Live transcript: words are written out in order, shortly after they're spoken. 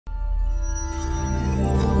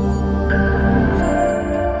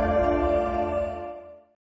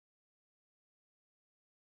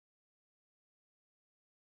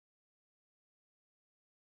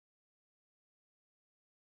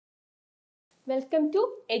Welcome to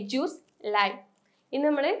Eduslive. ഇന്ന്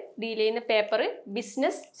നമ്മൾ deal ചെയ്യുന്ന പേപ്പർ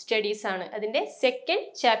ബിസിനസ് സ്റ്റഡീസ് ആണ്. അതിന്റെ സെക്കൻഡ്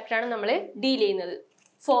ചാപ്റ്റർ ആണ് നമ്മൾ ഡീൽ ചെയ്യുന്നത്.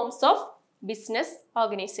 Forms of business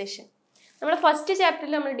organisation. നമ്മൾ ഫസ്റ്റ്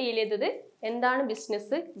ചാപ്റ്ററിൽ നമ്മൾ ഡീൽ ചെയ്തത് എന്താണ്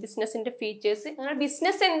ബിസിനസ്, ബിസിനസിന്റെ ഫീച്ചേഴ്സ്, അങ്ങനെ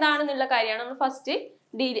ബിസിനസ് എന്താണെന്നുള്ള കാര്യമാണ് നമ്മൾ ഫസ്റ്റ്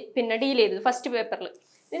ഡീൽ ചെയ്തത് ഫസ്റ്റ് പേപ്പറിൽ.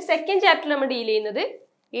 ഇതിന് സെക്കൻഡ് ചാപ്റ്ററിൽ നമ്മൾ ഡീൽ ചെയ്യുന്നത്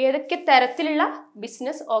ഏതൊക്കെ തരത്തിലുള്ള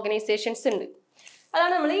ബിസിനസ് ഓർഗനൈസേഷൻസ് ഉണ്ട്,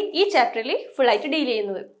 അതാണ് നമ്മൾ ഈ ചാപ്റ്ററിൽ ഫുൾ ആയിട്ട് ഡീൽ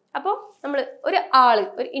ചെയ്യുന്നത്. അപ്പോൾ നമ്മൾ ഒരു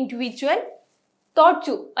ഇൻഡിവിജ്വൽ തോട്ട്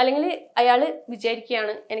ടു, അല്ലെങ്കിൽ അയാൾ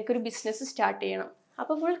വിചാരിക്കുകയാണ് എനിക്കൊരു ബിസിനസ് സ്റ്റാർട്ട് ചെയ്യണം.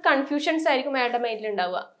 അപ്പോൾ ഫുൾ കൺഫ്യൂഷൻസ് ആയിരിക്കും അയാളുടെ മൈൻഡിൽ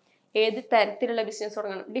ഉണ്ടാവുക. ഏത് തരത്തിലുള്ള ബിസിനസ്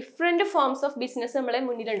തുടങ്ങണം, ഡിഫറെൻറ്റ് ഫോംസ് ഓഫ് ബിസിനസ് നമ്മളെ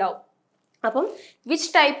മുന്നിലുണ്ടാവും. അപ്പം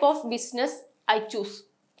which type of business I choose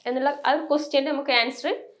എന്നുള്ള ആ ഒരു ക്വസ്റ്റ്യൻ്റെ നമുക്ക്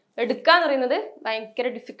ആൻസർ എടുക്കുക എന്ന് പറയുന്നത് ഭയങ്കര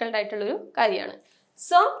ഡിഫിക്കൽട്ട് ആയിട്ടുള്ളൊരു കാര്യമാണ്.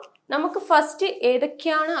 സോ നമുക്ക് ഫസ്റ്റ്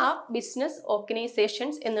ഏതൊക്കെയാണ് ആ ബിസിനസ്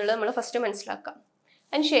ഓർഗനൈസേഷൻസ് എന്നുള്ളത് നമ്മൾ ഫസ്റ്റ് മനസ്സിലാക്കാം.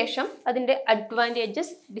 അതിനുശേഷം അതിൻ്റെ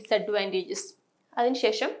അഡ്വാൻറ്റേജസ്, ഡിസഡ്വാൻറ്റേജസ്,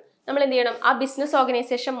 അതിനുശേഷം നമ്മൾ എന്ത് ചെയ്യണം, ആ ബിസിനസ്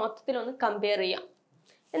ഓർഗനൈസേഷൻ മൊത്തത്തിലൊന്ന് കമ്പയർ ചെയ്യാം.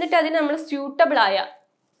 എന്നിട്ട് അതിന് നമ്മൾ സ്യൂട്ടബിൾ ആയ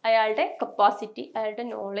അയാളുടെ കപ്പാസിറ്റി, അയാളുടെ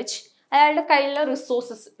നോളജ്, അയാളുടെ കയ്യിലുള്ള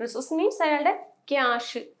റിസോഴ്സ് മീൻസ് അയാളുടെ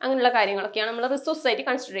ക്യാഷ്, അങ്ങനെയുള്ള കാര്യങ്ങളൊക്കെയാണ് നമ്മൾ റിസോഴ്സ് ആയിട്ട്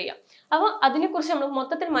കൺസിഡർ ചെയ്യുക. അപ്പോൾ അതിനെക്കുറിച്ച് നമ്മൾ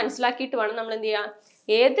മൊത്തത്തിൽ മനസ്സിലാക്കിയിട്ട് വേണം നമ്മൾ എന്ത് ചെയ്യാം,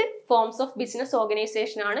 ഏത് ഫോംസ് ഓഫ് ബിസിനസ്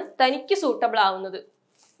ഓർഗനൈസേഷൻ ആണ് തനിക്ക് സൂട്ടബിൾ ആവുന്നത്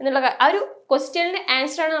എന്നുള്ള ആ ഒരു ക്വസ്റ്റ്യനിന്റെ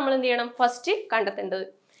ആൻസർ ആണ് നമ്മൾ എന്ത് ചെയ്യണം, ഫസ്റ്റ് കണ്ടെത്തേണ്ടത്.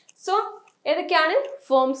 സോ ഏതൊക്കെയാണ്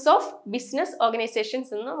ഫോംസ് ഓഫ് ബിസിനസ് ഓർഗനൈസേഷൻസ്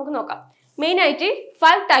എന്ന് നമുക്ക് നോക്കാം. മെയിൻ ആയിട്ട്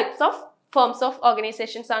 5 types of forms of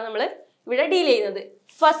organisations ആണ് നമ്മൾ ഇവിടെ ഡീൽ ചെയ്യുന്നത്.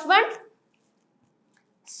 First one,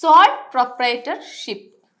 soul proprietorship.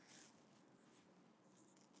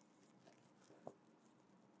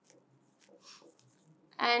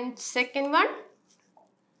 And second one,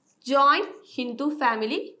 joint Hindu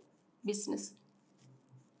family business.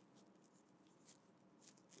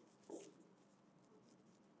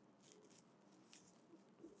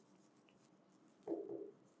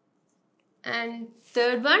 And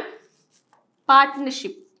third one,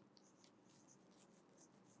 partnership.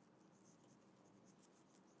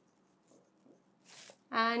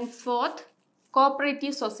 And fourth,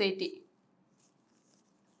 cooperative society.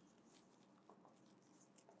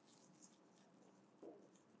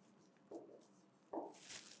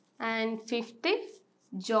 And fifth,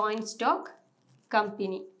 joint stock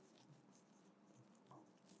company.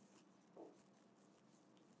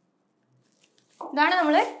 ഇതാണ്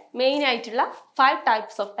നമ്മൾ main ആയിട്ടുള്ള 5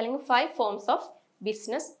 types of അല്ലെങ്കിൽ 5 forms of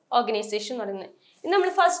business organisation എന്ന് പറയുന്നത്. ഇന്ന് നമ്മൾ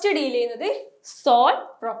first deal ചെയ്യുന്നത് soul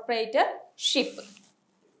proprietorship.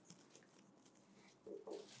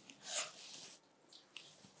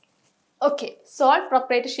 Okay, soul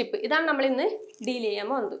proprietorship ഇതാണ് നമ്മൾ ഇന്ന് ഡീൽ ചെയ്യാൻ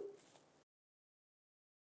പോകുന്നത്.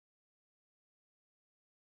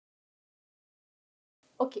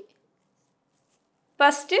 ഓക്കെ,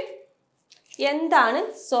 ഫസ്റ്റ് എന്താണ്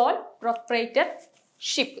soul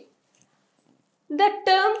proprietorship? The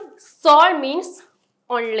term soul means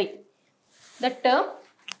only. The term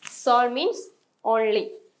soul means only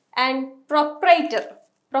and proprietor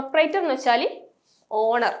എന്ന് വെച്ചാൽ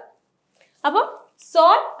ഓണർ. അപ്പോൾ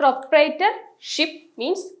സോൾ പ്രൊപ്രൈറ്റർഷിപ്പ്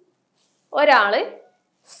മീൻസ് ഒരാൾ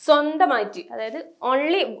സ്വന്തമായിട്ട്, അതായത്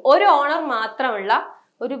ഓൺലി ഒരു ഓണർ മാത്രമുള്ള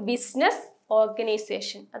ഒരു ബിസിനസ്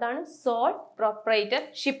ഓർഗനൈസേഷൻ, അതാണ് സോൾ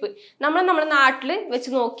പ്രൊപ്രൈറ്റർഷിപ്പ്. നമ്മുടെ നാട്ടിൽ വെച്ച്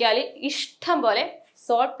നോക്കിയാൽ ഇഷ്ടം പോലെ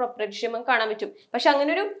സോൾ പ്രൊപ്രൈറ്റർഷിപ്പ് കാണാൻ പറ്റും. പക്ഷെ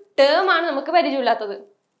അങ്ങനെ ഒരു ടേം ആണ് നമുക്ക് പരിചയമില്ലാത്തത്.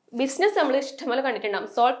 ബിസിനസ് നമ്മൾ ഇഷ്ടംപോലെ കണ്ടിട്ടുണ്ടാകും.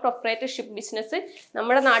 സോൾ പ്രൊപ്രൈറ്റർഷിപ്പ് ബിസിനസ്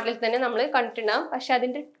നമ്മുടെ നാട്ടിൽ തന്നെ നമ്മൾ കണ്ടിട്ടുണ്ടാകും. പക്ഷെ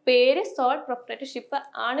അതിൻ്റെ പേര് സോൾ പ്രൊപ്രൈറ്റർഷിപ്പ്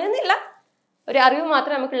ആണ് എന്നുള്ള ഒരു അറിവ്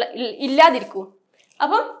മാത്രമേ നമുക്ക് ഇല്ലാതിരിക്കൂ.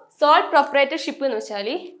 അപ്പം സോൾ പ്രൊപ്രൈറ്റർഷിപ്പ് എന്ന് വെച്ചാൽ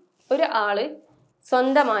ഒരു ആള്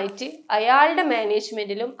സ്വന്തമായിട്ട് അയാളുടെ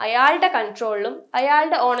മാനേജ്മെന്റിലും അയാളുടെ കൺട്രോളിലും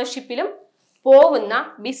അയാളുടെ ഓണർഷിപ്പിലും പോകുന്ന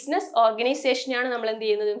ബിസിനസ് ഓർഗനൈസേഷനെയാണ് നമ്മൾ എന്ത്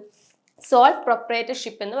ചെയ്യുന്നത്, സോൾ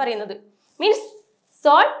പ്രൊപ്രൈറ്റർഷിപ്പ് എന്ന് പറയുന്നത്. Means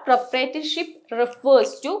soul proprietorship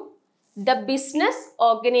refers to the business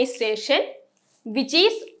organization which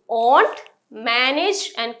is owned, managed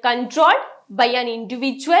and controlled by an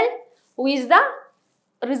individual who is the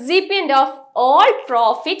recipient of all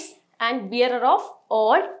profits and bearer of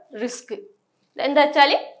all risk. എന്താ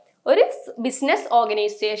വെച്ചാൽ ഒരു business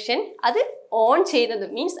organisation അത് on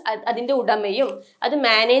ചെയ്യുന്നതും means അതിൻ്റെ ഉടമയും അത്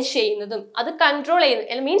manage ചെയ്യുന്നതും അത് control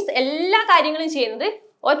ചെയ്യുന്നതും മീൻസ് എല്ലാ കാര്യങ്ങളും ചെയ്യുന്നത്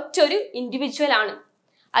ഒറ്റൊരു ഇൻഡിവിജ്വൽ ആണ്.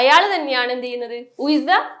 അയാൾ തന്നെയാണ് എന്ത് ചെയ്യുന്നത്, who is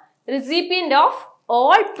the recipient of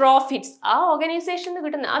all profits. ആ ഓർഗനൈസേഷന്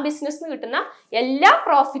കിട്ടുന്ന, ആ ബിസിനസ്സിന് കിട്ടുന്ന എല്ലാ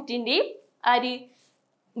പ്രോഫിറ്റിൻ്റെയും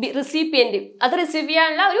റിസിപ്പിയന്റ്, അത് റിസീവ്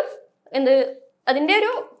ചെയ്യാനുള്ള ഒരു അതിൻ്റെ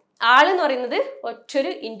ഒരു ആളെന്ന് പറയുന്നത് ഒറ്റൊരു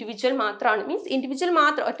ഇൻഡിവിജ്വൽ മാത്രമാണ്. മീൻസ് ഇൻഡിവിജ്വൽ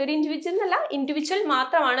മാത്രം, ഒറ്റൊരു ഇൻഡിവിജ്വൽ എന്നല്ല, ഇൻഡിവിജ്വൽ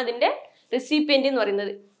മാത്രമാണ് അതിൻ്റെ റെസിപ്പിയന്റ് എന്ന്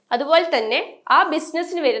പറയുന്നത്. അതുപോലെ തന്നെ ആ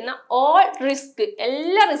ബിസിനസ്സിന് വരുന്ന ഓൾ റിസ്ക്,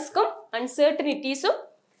 എല്ലാ റിസ്ക്കും അൺസർട്ടനിറ്റീസും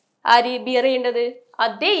ആര് ബിയർ ചെയ്യേണ്ടത്?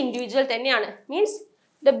 അതേ ഇൻഡിവിജ്വൽ തന്നെയാണ്. Means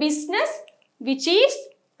the business which is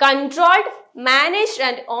controlled, managed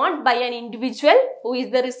and owned by an individual who is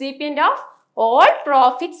the recipient of all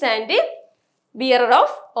profits and bearer of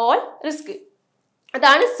all risk.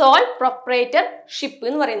 അതാണ് sole proprietorship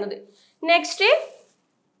എന്ന് പറയുന്നത്. നെക്സ്റ്റ്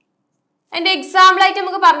അതിന്റെ example ആയിട്ട്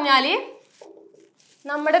നമുക്ക് പറഞ്ഞാല്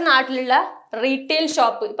നമ്മുടെ നാട്ടിലുള്ള റീറ്റെയിൽ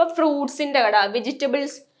ഷോപ്പ്, ഇപ്പൊ ഫ്രൂട്ട്സിന്റെ കട,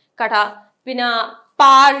 വെജിറ്റബിൾസ് കട, പിന്നെ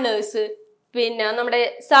പാർലേഴ്സ്, പിന്നെ നമ്മുടെ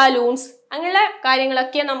സലൂൺസ്, അങ്ങനെയുള്ള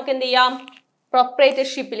കാര്യങ്ങളൊക്കെ നമുക്ക് എന്ത് ചെയ്യാം?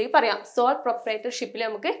 പ്രൊപ്രൈറ്റർഷിപ്പിൽ പറയാം. സോൾ പ്രൊപ്രൈറ്റർഷിപ്പിൽ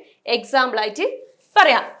നമുക്ക് എക്സാമ്പിൾ ആയിട്ട്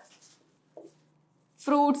പറയാം.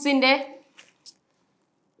 ഫ്രൂട്ട്സിന്റെ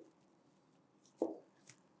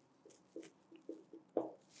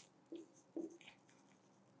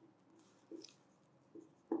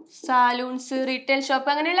സലൂൺസ്, റീറ്റെയിൽ ഷോപ്പ്,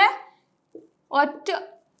 അങ്ങനെയുള്ള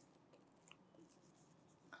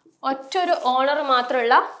ഒറ്റൊരു ഓണർ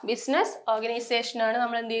മാത്രമുള്ള ബിസിനസ് ഓർഗനൈസേഷനാണ്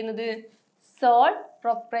നമ്മൾ എന്ത് ചെയ്യുന്നത്? സോൾ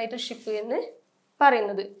പ്രൊപ്രൈറ്റർഷിപ്പ് എന്ന്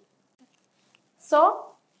പറയുന്നത്. സോ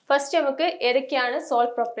ഫസ്റ്റ് നമുക്ക് ഏതൊക്കെയാണ് soul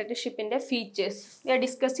പ്രൊപ്രൈറ്റർഷിപ്പിന്റെ features. V R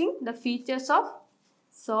discussing the features of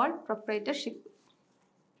soul proprietorship.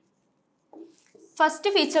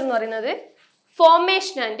 First feature എന്ന് പറയുന്നത്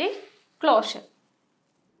formation and closure.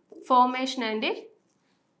 Formation and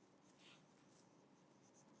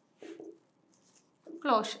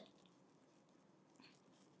closure.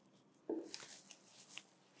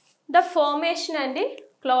 The formation and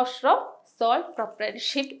closure of sole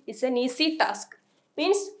proprietorship is an easy task.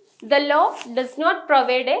 Means the law does not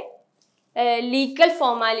provide legal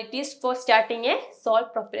formalities for starting a sole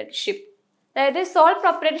proprietorship. അതായത് soul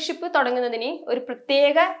proprietorship തുടങ്ങുന്നതിന് ഒരു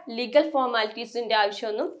പ്രത്യേക legal ഫോർമാലിറ്റീസിന്റെ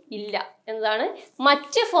ആവശ്യമൊന്നും ഇല്ല എന്നതാണ്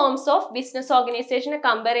മറ്റ് forms of business ഓർഗനൈസേഷനെ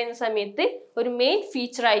compare ചെയ്യുന്ന സമയത്ത് ഒരു മെയിൻ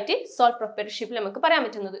ഫീച്ചർ ആയിട്ട് സോൾ പ്രൊപ്രൈറ്റർഷിപ്പിൽ നമുക്ക് പറയാൻ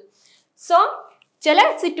പറ്റുന്നത്. സോ ചില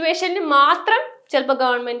സിറ്റുവേഷനിൽ മാത്രം ചിലപ്പോൾ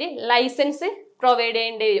ഗവൺമെന്റ് ലൈസൻസ് പ്രൊവൈഡ്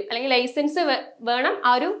ചെയ്യേണ്ടി വരും, അല്ലെങ്കിൽ ലൈസൻസ് വേണം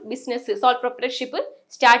ആ ഒരു ബിസിനസ് സോൾ പ്രൊപ്രൈറ്റർഷിപ്പ്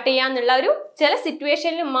സ്റ്റാർട്ട് ചെയ്യാന്നുള്ള ഒരു ചില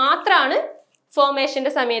സിറ്റുവേഷനിൽ മാത്രമാണ്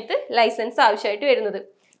ഫോർമേഷന്റെ സമയത്ത് ലൈസൻസ് ആവശ്യമായിട്ട് വരുന്നത്.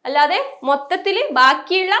 അല്ലാതെ മൊത്തത്തിൽ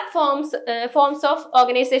ബാക്കിയുള്ള ഫോംസ് ഓഫ്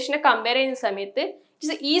ഓർഗനൈസേഷനെ കമ്പയർ ചെയ്യുന്ന സമയത്ത്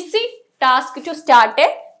it's easy task to start A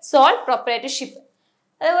soul proprietorship.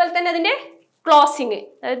 അതുപോലെ തന്നെ അതിന്റെ ക്ലോസിങ്,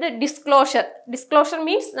 അതായത് ഡിസ്ക്ലോഷർ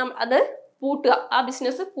മീൻസ് അത് പൂട്ടുക, ആ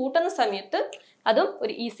ബിസിനസ് പൂട്ടുന്ന സമയത്ത് അതും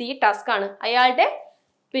ഒരു ഈസി ടാസ്ക് ആണ്. അയാളുടെ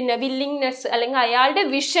വില്ലിങ്നെസ് അല്ലെങ്കിൽ അയാളുടെ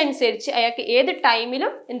വിഷ് അനുസരിച്ച് അയാൾക്ക് ഏത്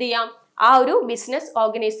ടൈമിലും എന്ത് ചെയ്യാം, ആ ഒരു ബിസിനസ്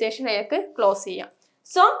ഓർഗനൈസേഷൻ അയാൾക്ക് ക്ലോസ് ചെയ്യാം.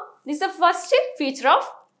 So this the first feature of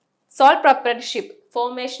soul proprietorship,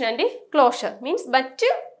 formation and closure. Means മറ്റ്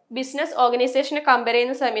ബിസിനസ് ഓർഗനൈസേഷനെ കമ്പയർ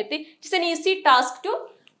ചെയ്യുന്ന സമയത്ത് it's an easy task to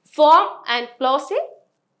form and close A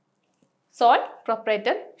soul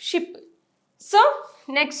proprietorship. So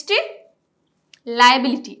next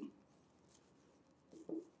liability.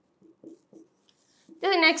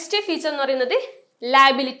 Next feature എന്ന് പറയുന്നത്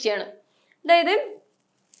liability ആണ്. അതായത്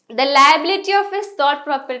the liability of A soul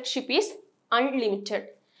proprietorship is unlimited.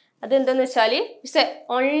 അതെന്താന്ന് വെച്ചാൽ it's A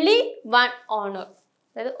only one owner.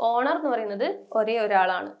 അതായത് owner എന്ന് പറയുന്നത് ഒരേ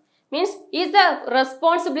ഒരാളാണ്. Means is the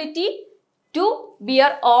responsibility to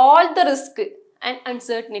beer all the risk and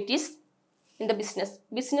uncertainties in the business.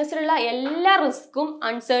 ബിസിനസ്സിലുള്ള എല്ലാ റിസ്ക്കും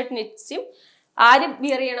അൺസർട്ടനിറ്റീസും ആര്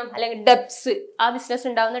ബിയർ ചെയ്യണം? അല്ലെങ്കിൽ ഡെപ്സ്, ആ ബിസിനസ്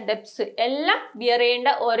ഉണ്ടാകുന്ന ഡെപ്സ് എല്ലാം ബിയർ ചെയ്യേണ്ട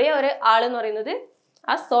ഒരേ ഒരു ആൾ എന്ന് പറയുന്നത്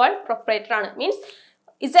ആ സോൾ പ്രൊപ്രൈറ്റർ ആണ്. Means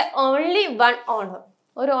it's A only one owner,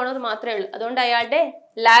 ഒരു ഓണർ മാത്രമേ ഉള്ളൂ. അതുകൊണ്ട് അയാളുടെ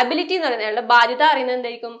ലയബിലിറ്റി എന്ന് പറയുന്നത്, അയാളുടെ ബാധ്യത അറിയുന്നത്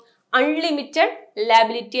എന്തായിരിക്കും? അൺലിമിറ്റഡ്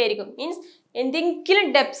ലയബിലിറ്റി ആയിരിക്കും. മീൻസ് എന്തെങ്കിലും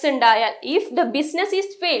ഡെപ്സ് ഉണ്ടായാൽ, if the business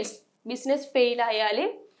is fails, business fail ആയാൽ he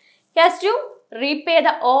has to repay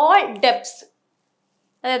the all debts.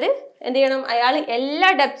 അതായത് എന്ത് ചെയ്യണം? അയാൾ എല്ലാ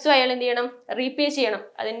ഡെപ്സും അയാൾ എന്ത് ചെയ്യണം? റീപേ ചെയ്യണം.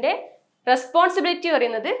 അതിന്റെ റെസ്പോൺസിബിലിറ്റി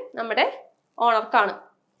പറയുന്നത് നമ്മുടെ ഓണർക്കാണ്.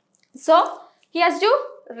 So he has to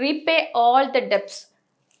repay all the debts.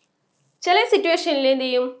 ചില സിറ്റുവേഷനിൽ എന്ത്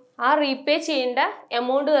ചെയ്യും? ആ റീപേ ചെയ്യേണ്ട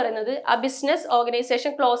എമൗണ്ട് പറയുന്നത് ആ ബിസിനസ്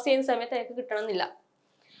ഓർഗനൈസേഷൻ ക്ലോസ് ചെയ്യുന്ന സമയത്ത് അയാൾക്ക് കിട്ടണമെന്നില്ല.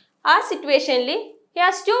 ആ സിറ്റുവേഷനിൽ he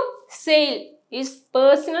has to sale his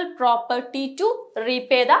personal property to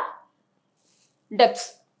repay the debts.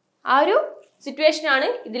 ആ ഒരു സിറ്റുവേഷൻ ആണ്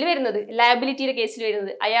ഇതിൽ വരുന്നത്, ലയബിലിറ്റിയുടെ കേസിൽ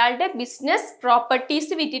വരുന്നത്. അയാളുടെ ബിസിനസ്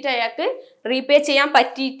പ്രോപ്പർട്ടീസ് വിറ്റിട്ട് അയാൾക്ക് റീപേ ചെയ്യാൻ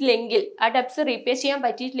പറ്റിയിട്ടില്ലെങ്കിൽ, ആ ഡെപ്സ് റീപേ ചെയ്യാൻ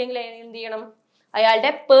പറ്റിയിട്ടില്ലെങ്കിൽ അയാൾ എന്ത് ചെയ്യണം?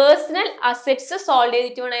 അയാളുടെ പേഴ്സണൽ അസെറ്റ്സ് സോൾവ്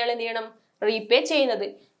ചെയ്തിട്ട് വേണം അയാൾ എന്ത് ചെയ്യണം? റീപേ ചെയ്യുന്നത്.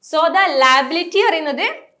 സോ ദ ലയബിലിറ്റി പറയുന്നത്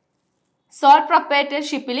സോൾ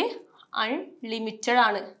പ്രൊപ്രൈറ്റർഷിപ്പിൽ അൺലിമിറ്റഡ്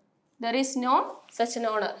ആണ്. There is no such an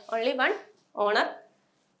owner, only one owner.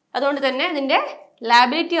 അതുകൊണ്ട് തന്നെ അതിന്റെ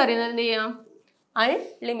ലയബിലിറ്റി പറയുന്നത് എന്ത് ചെയ്യാം?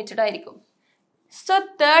 അൺലിമിറ്റഡ് ആയിരിക്കും. So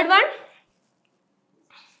third one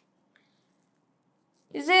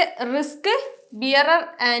is A risk bearer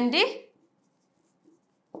and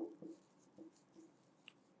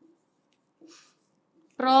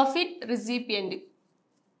profit recipient.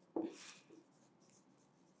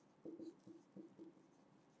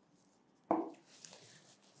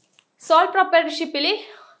 Soul പ്രൊപ്പറേറ്റർഷിപ്പിൽ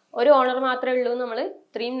ഒരു ഓണർ മാത്രമേ ഉള്ളൂ നമ്മൾ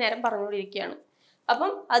ഇത്രയും നേരം പറഞ്ഞുകൊണ്ടിരിക്കുകയാണ്.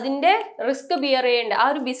 അപ്പം അതിൻ്റെ റിസ്ക് ബിയർ ചെയ്യേണ്ട ആ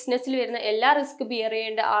ഒരു ബിസിനസ്സിൽ വരുന്ന എല്ലാ റിസ്ക് ബിയർ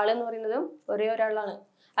ചെയ്യേണ്ട ആളെന്ന് പറയുന്നതും ഒരേ ഒരാളാണ്.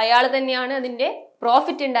 അയാൾ തന്നെയാണ് അതിൻ്റെ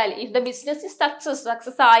പ്രോഫിറ്റ് ഉണ്ടായാൽ if the business is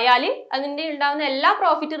success ആയാൽ അതിൻ്റെ ഉണ്ടാകുന്ന എല്ലാ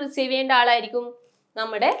പ്രോഫിറ്റ് റിസീവ് ചെയ്യേണ്ട ആളായിരിക്കും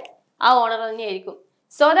നമ്മുടെ ആ ഓണർ തന്നെയായിരിക്കും.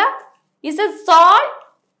 So the is A soul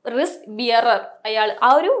risk bearer. അയാൾ ആ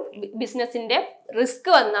ഒരു ബിസിനസ്സിന്റെ റിസ്ക്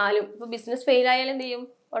വന്നാലും ഇപ്പൊ ബിസിനസ് ഫെയിൽ ആയാലും എന്ത് ചെയ്യും,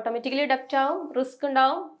 ഓട്ടോമാറ്റിക്കലി ഡെപ്റ്റ് ആവും, റിസ്ക്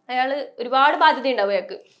ഉണ്ടാവും, അയാൾ ഒരുപാട് ബാധ്യത ഉണ്ടാവും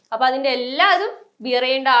അയാൾക്ക്. അപ്പൊ അതിന്റെ എല്ലാതും ബിയർ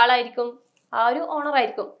ചെയ്യേണ്ട ആളായിരിക്കും ആ ഒരു ഓണർ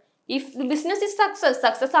ആയിരിക്കും. If the business is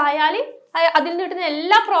success ആയാൽ അതിൽ നിന്ന് കിട്ടുന്ന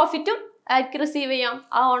എല്ലാ പ്രോഫിറ്റും അയാൾക്ക് റിസീവ് ചെയ്യാം,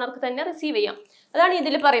 ആ ഓണർക്ക് തന്നെ റിസീവ് ചെയ്യാം. അതാണ്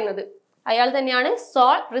ഇതിൽ പറയുന്നത്. അയാൾ തന്നെയാണ്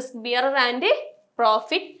soul risk bearer and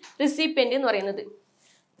profit recipient എന്ന് പറയുന്നത്.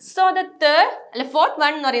 സോ ദ ഫോർത്ത്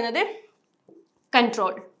വൺ എന്ന് പറയുന്നത്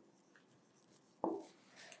കൺട്രോൾ.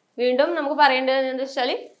 വീണ്ടും നമുക്ക് പറയേണ്ടത് എന്താ വെച്ചാൽ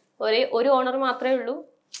ഒരു ഓണർ മാത്രമേ ഉള്ളൂ.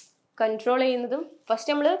 കൺട്രോൾ ചെയ്യുന്നതും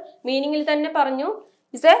ഫസ്റ്റ് നമ്മൾ മീനിങ്ങിൽ തന്നെ പറഞ്ഞു,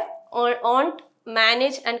 is A owned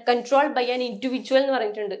manage and control by an individual എന്ന്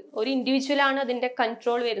പറഞ്ഞിട്ടുണ്ട്. ഒരു ഇൻഡിവിജ്വൽ ആണ് അതിന്റെ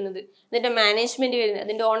കൺട്രോൾ വരുന്നത്, അതിന്റെ മാനേജ്മെന്റ് വരുന്നത്,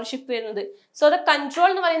 അതിന്റെ ഓണർഷിപ്പ് വരുന്നത്. സോ ദ കൺട്രോൾ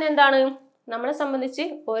എന്ന് പറയുന്നത് എന്താണ്, നമ്മളെ സംബന്ധിച്ച്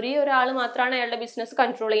ഒരേ ഒരാൾ മാത്രമാണ് അയാളുടെ ബിസിനസ്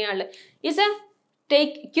കൺട്രോൾ ചെയ്യാനുള്ളത്. Is A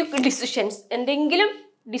take quick decisions. എന്തെങ്കിലും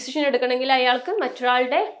ഡിസിഷൻ എടുക്കണമെങ്കിൽ അയാൾക്ക്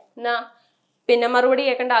മറ്റൊരാളുടെ മറുപടി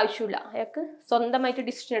കേൾക്കേണ്ട ആവശ്യമില്ല. അയാൾക്ക് സ്വന്തമായിട്ട്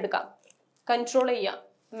ഡിസിഷൻ എടുക്കാം, കൺട്രോൾ ചെയ്യാം,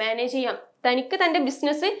 മാനേജ് ചെയ്യാം. തനിക്ക് തൻ്റെ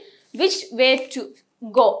business which way to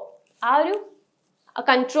go, ആ ഒരു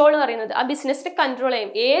കൺട്രോൾ എന്ന് പറയുന്നത് ആ ബിസിനസ്സിനെ കൺട്രോൾ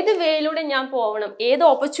ചെയ്യും. ഏത് വേയിലൂടെ ഞാൻ പോകണം, ഏത്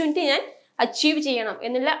ഓപ്പർച്യൂണിറ്റി ഞാൻ അച്ചീവ് ചെയ്യണം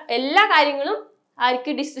എന്നുള്ള എല്ലാ കാര്യങ്ങളും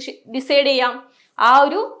ആർക്ക് ഡിസൈഡ് ചെയ്യാം. ആ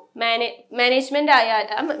ഒരു മാനേജ്മെന്റ്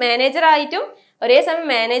മാനേജറായിട്ടും ഒരേ സമയം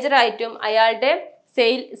മാനേജറായിട്ടും അയാളുടെ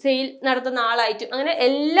സെയിൽ നടത്തുന്ന ആളായിട്ടും അങ്ങനെ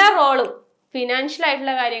എല്ലാ റോളും, ഫിനാൻഷ്യൽ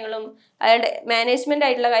ആയിട്ടുള്ള കാര്യങ്ങളും അയാളുടെ മാനേജ്മെന്റ്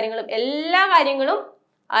ആയിട്ടുള്ള കാര്യങ്ങളും എല്ലാ കാര്യങ്ങളും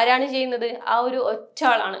ആരാണ് ചെയ്യുന്നത്, ആ ഒരു ഒറ്റ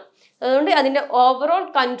ആളാണ്. അതുകൊണ്ട് അതിന്റെ ഓവറോൾ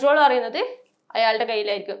കൺട്രോൾ പറയുന്നത് അയാളുടെ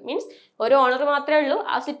കയ്യിലായിരിക്കും. മീൻസ് ഒരു ഓണർ മാത്രമേ ഉള്ളൂ.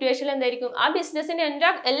 ആ സിറ്റുവേഷനിൽ എന്തായിരിക്കും, ആ ബിസിനസിന്റെ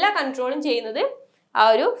എല്ലാ കൺട്രോളും ചെയ്യുന്നത് ആ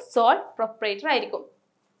ഒരു സോൾ പ്രൊപ്പറേറ്റർ ആയിരിക്കും.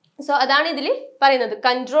 സോ അതാണ് ഇതിൽ പറയുന്നത്.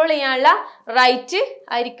 കൺട്രോൾ ചെയ്യാനുള്ള റൈറ്റ്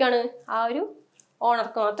ആയിരിക്കാണ് ആ ഒരു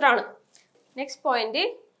ഓണർക്ക് മാത്രമാണ്. Next point,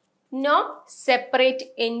 no separate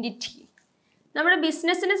entity. നമ്മുടെ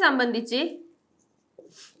ബിസിനസ്സിനെ സംബന്ധിച്ച്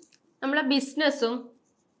നമ്മളെ ബിസിനസ്സും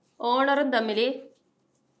ഓണറും തമ്മിൽ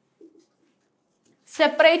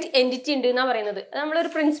സെപ്പറേറ്റ് എൻറ്റിറ്റി ഉണ്ട് എന്നാണ് പറയുന്നത്. അത് നമ്മളൊരു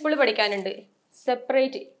പ്രിൻസിപ്പിൾ പഠിക്കാനുണ്ട്.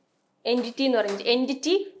 സെപ്പറേറ്റ് എൻറ്റിറ്റി എന്ന് പറയുന്നത്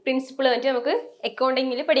എൻറ്റിറ്റി പ്രിൻസിപ്പിൾ എന്നിട്ട് നമുക്ക്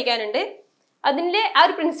അക്കൗണ്ടിങ്ങിൽ പഠിക്കാനുണ്ട്. അതിൻ്റെ ആ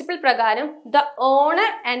ഒരു പ്രിൻസിപ്പിൾ പ്രകാരം the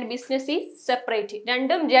owner and business is separate,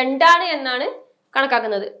 രണ്ടും രണ്ടാണ് എന്നാണ്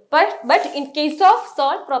കണക്കാക്കുന്നത്. But in case of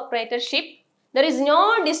soul proprietorship there is no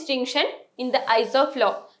distinction in the ice of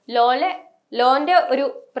law. ലോന്റെ ഒരു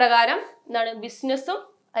പ്രകാരം എന്താണ്, ബിസിനസ്സും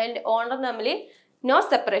അതിൻ്റെ ഓണറും തമ്മിൽ നോ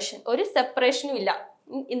സെപ്പറേഷൻ, ഒരു സെപ്പറേഷനും ഇല്ല.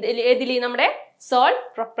 ഏതിൽ, നമ്മുടെ സോൾ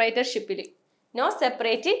പ്രൊപ്പറേറ്റർഷിപ്പിൽ നോ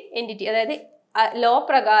സെപ്പറേറ്റ് എൻറ്റിറ്റി. അതായത് ലോ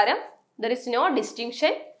പ്രകാരം there is no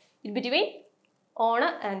distinction between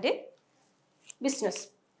owner and business.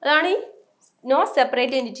 അതാണ് ഈ നോ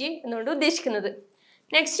സെപ്പറേറ്റ് എൻറ്റിറ്റി എന്നുകൊണ്ട് ഉദ്ദേശിക്കുന്നത്.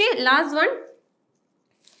 Next last one,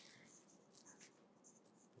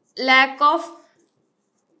 lack of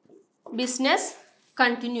business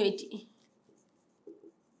continuity.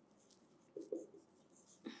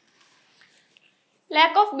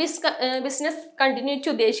 Lack of business continuity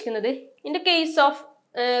ഉദ്ദേശിക്കുന്നത് in the case of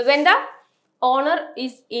when the owner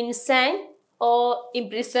is insane or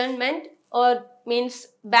imprisonment or means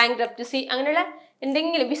ബാങ്ക്രപ്റ്റസി, അങ്ങനെയുള്ള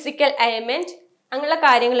എന്തെങ്കിലും physical അയൽമെന്റ് അങ്ങനെയുള്ള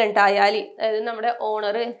കാര്യങ്ങൾ ഉണ്ടായാൽ, അതായത് നമ്മുടെ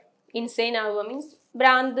ഓണർ ഇൻസൈൻ ആവുക മീൻസ്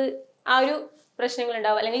ഭ്രാന്ത്, ആ ഒരു പ്രശ്നങ്ങൾ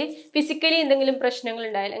ഉണ്ടാവുക, അല്ലെങ്കിൽ ഫിസിക്കലി എന്തെങ്കിലും പ്രശ്നങ്ങൾ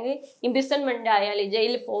ഉണ്ടായാൽ, അല്ലെങ്കിൽ ഇംപ്രിസൺമെന്റ് ആയാൽ,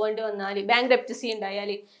 ജയിലിൽ പോകേണ്ടി വന്നാൽ, ബാങ്ക്രപ്റ്റസി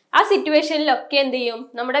ഉണ്ടായാൽ, ആ സിറ്റുവേഷനിലൊക്കെ എന്ത് ചെയ്യും,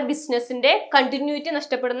 നമ്മുടെ ബിസിനസിന്റെ കണ്ടിന്യൂറ്റി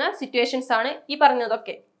നഷ്ടപ്പെടുന്ന സിറ്റുവേഷൻസ് ആണ് ഈ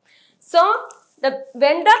പറഞ്ഞതൊക്കെ. So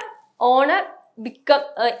when the owner become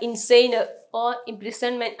ഇൻസൈനർ or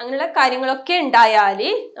imprisonment അങ്ങനെയുള്ള കാര്യങ്ങളൊക്കെ ഉണ്ടായാൽ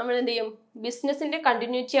നമ്മൾ എന്ത് ചെയ്യും, ബിസിനസിന്റെ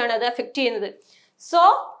കണ്ടിന്യൂറ്റിയാണ് അത് എഫക്ട് ചെയ്യുന്നത്. So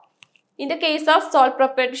in the case of soul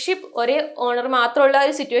proprietorship ഒരേ ഓണർ മാത്രമുള്ള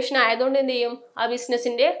ഒരു സിറ്റുവേഷൻ ആയതുകൊണ്ട് എന്ത് ചെയ്യും, ആ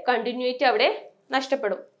ബിസിനസിന്റെ കണ്ടിന്യൂറ്റി അവിടെ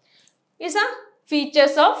നഷ്ടപ്പെടും. ഈസ് ആ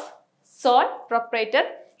features of soul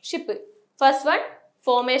proprietorship. First one,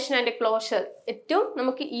 formation and closure. ഏറ്റവും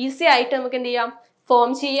നമുക്ക് ഈസി ആയിട്ട് നമുക്ക് എന്ത് ചെയ്യാം, ഫോം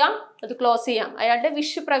ചെയ്യാം, അത് ക്ലോസ് ചെയ്യാം. അയാളുടെ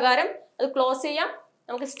വിഷ് പ്രകാരം അത് ക്ലോസ് ചെയ്യാം,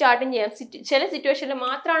 നമുക്ക് സ്റ്റാർട്ടും ചെയ്യാം. ചില സിറ്റുവേഷനിൽ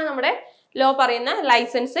മാത്രമാണ് നമ്മുടെ ലോ പറയുന്ന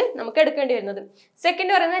ലൈസൻസ് നമുക്ക് എടുക്കേണ്ടി വരുന്നത്.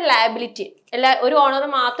 സെക്കൻഡ് പറയുന്നത് ലയബിലിറ്റി. ഒരു ഓണർ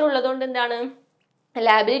മാത്രം ഉള്ളതുകൊണ്ട് എന്താണ്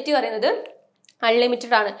ലയബിലിറ്റി പറയുന്നത്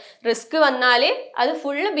അൺലിമിറ്റഡ് ആണ്. റിസ്ക് വന്നാൽ അത്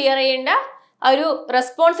ഫുള്ള് ബിയർ ചെയ്യേണ്ട ആ ഒരു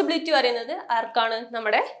റെസ്പോൺസിബിലിറ്റി പറയുന്നത് ആർക്കാണ്,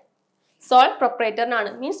 നമ്മുടെ soul പ്രൊപ്പറേറ്ററിനാണ്,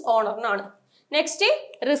 means ഓണറിനാണ്. Next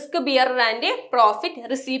risk bearer and profit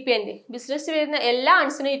റിസീപ്പിയന്റ്. Business വരുന്ന എല്ലാ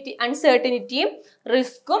അൺസർട്ടനിറ്റിയും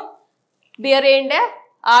റിസ്ക്കും ബിയർ ചെയ്യേണ്ട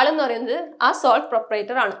ആളെന്ന് പറയുന്നത് ആ സോൾ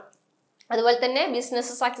പ്രൊപ്പറേറ്റർ ആണ്. അതുപോലെ തന്നെ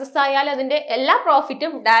ബിസിനസ് സക്സസ് ആയാൽ അതിന്റെ എല്ലാ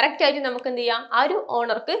പ്രോഫിറ്റും ഡയറക്റ്റ് ആയിട്ട് നമുക്ക് എന്ത് ചെയ്യാം, ആ ഒരു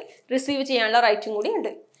ഓണർക്ക് റിസീവ് ചെയ്യാനുള്ള റൈറ്റും കൂടി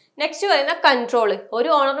ഉണ്ട്. നെക്സ്റ്റ് പറയുന്ന കൺട്രോൾ. ഒരു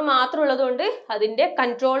ഓണർ മാത്രം ഉള്ളതുകൊണ്ട് അതിന്റെ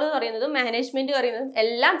കൺട്രോൾ എന്ന് പറയുന്നതും മാനേജ്മെന്റ് പറയുന്നതും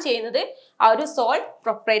എല്ലാം ചെയ്യുന്നത് ആ ഒരു സോൾ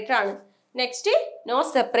പ്രൊപ്പറേറ്റർ ആണ്. Next no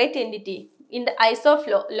separate entity in the ice of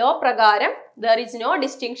law. Law പ്രകാരം there is no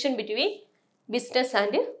distinction between business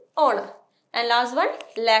and owner. And last one,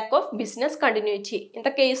 lack of business continuity. In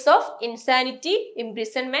the case of insanity,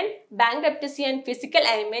 imprisonment, bankruptcy and physical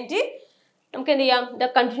ailment, നമുക്ക് എന്ത് ചെയ്യാം, the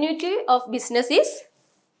continuity of business is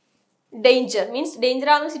danger. Means danger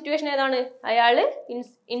ആവുന്ന situation ഏതാണ്, അയാള്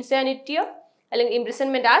ഇൻസാനിറ്റിയോ അല്ലെങ്കിൽ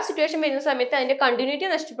imprisonment ആ situation വരുന്ന സമയത്ത് അതിന്റെ കണ്ടിന്യൂറ്റി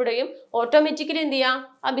നഷ്ടപ്പെടുകയും ഓട്ടോമാറ്റിക്കലി എന്ത് ചെയ്യാം,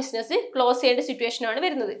 ആ ബിസിനസ് ക്ലോസ് ചെയ്യേണ്ട സിറ്റുവേഷൻ ആണ്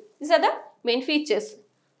വരുന്നത്. These are the main features.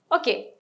 Okay.